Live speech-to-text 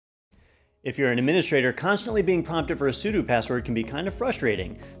If you're an administrator, constantly being prompted for a sudo password can be kind of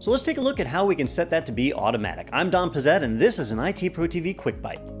frustrating. So let's take a look at how we can set that to be automatic. I'm Don Pezet, and this is an ITProTV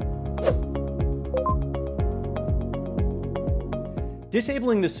QuickByte.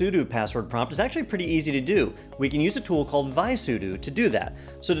 Disabling the sudo password prompt is actually pretty easy to do. We can use a tool called sudo to do that.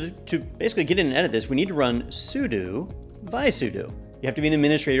 So to basically get in and edit this, we need to run sudo sudo. You have to be an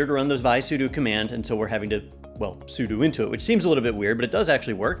administrator to run those sudo command, and so we're having to sudo into it, which seems a little bit weird, but it does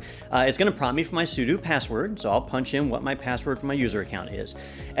actually work. It's going to prompt me for my sudo password, so I'll punch in what my password for my user account is.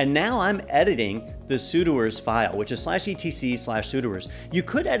 And now I'm editing the sudoers file, which is /etc/sudoers. You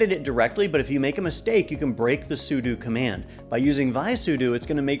could edit it directly, but if you make a mistake, you can break the sudo command. By using sudo, it's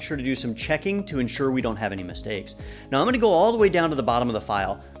going to make sure to do some checking to ensure we don't have any mistakes. Now I'm going to go all the way down to the bottom of the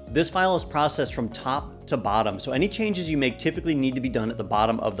file. This file is processed from top to bottom, so any changes you make typically need to be done at the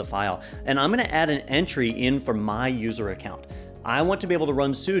bottom of the file. And I'm going to add an entry in for my user account. I want to be able to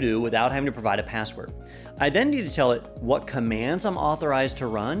run sudo without having to provide a password. I then need to tell it what commands I'm authorized to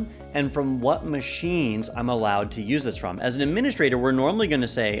run and from what machines I'm allowed to use this from. As an administrator, we're normally going to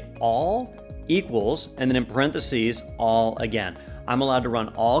say all equals, and then in parentheses, all again. I'm allowed to run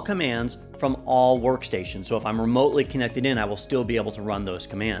all commands from all workstations. So if I'm remotely connected in, I will still be able to run those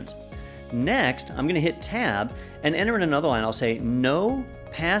commands. Next, I'm going to hit tab and enter in another line. I'll say no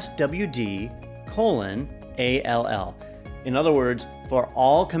passwd:all. In other words, for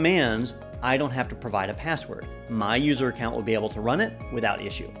all commands, I don't have to provide a password. My user account will be able to run it without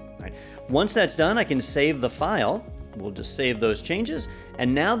issue. All right. Once that's done, I can save the file. We'll just save those changes.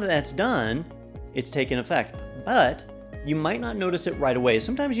 And now that that's done, it's taken effect. But you might not notice it right away.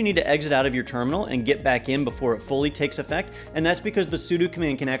 Sometimes you need to exit out of your terminal and get back in before it fully takes effect, and that's because the sudo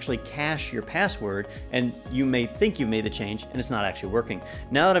command can actually cache your password, and you may think you've made the change, and it's not actually working.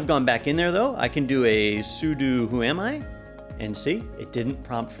 Now that I've gone back in there though, I can do a sudo who am I, and see, it didn't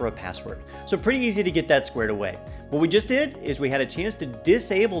prompt for a password. So pretty easy to get that squared away. What we just did is we had a chance to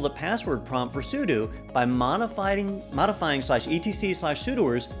disable the password prompt for sudo by modifying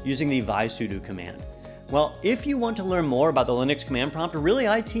 /etc/sudoers using the sudo command. Well, if you want to learn more about the Linux command prompt or really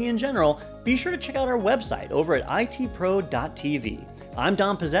IT in general, be sure to check out our website over at ITPro.tv. I'm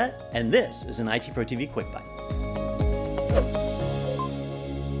Don Pezet, and this is an ITProTV QuickByte.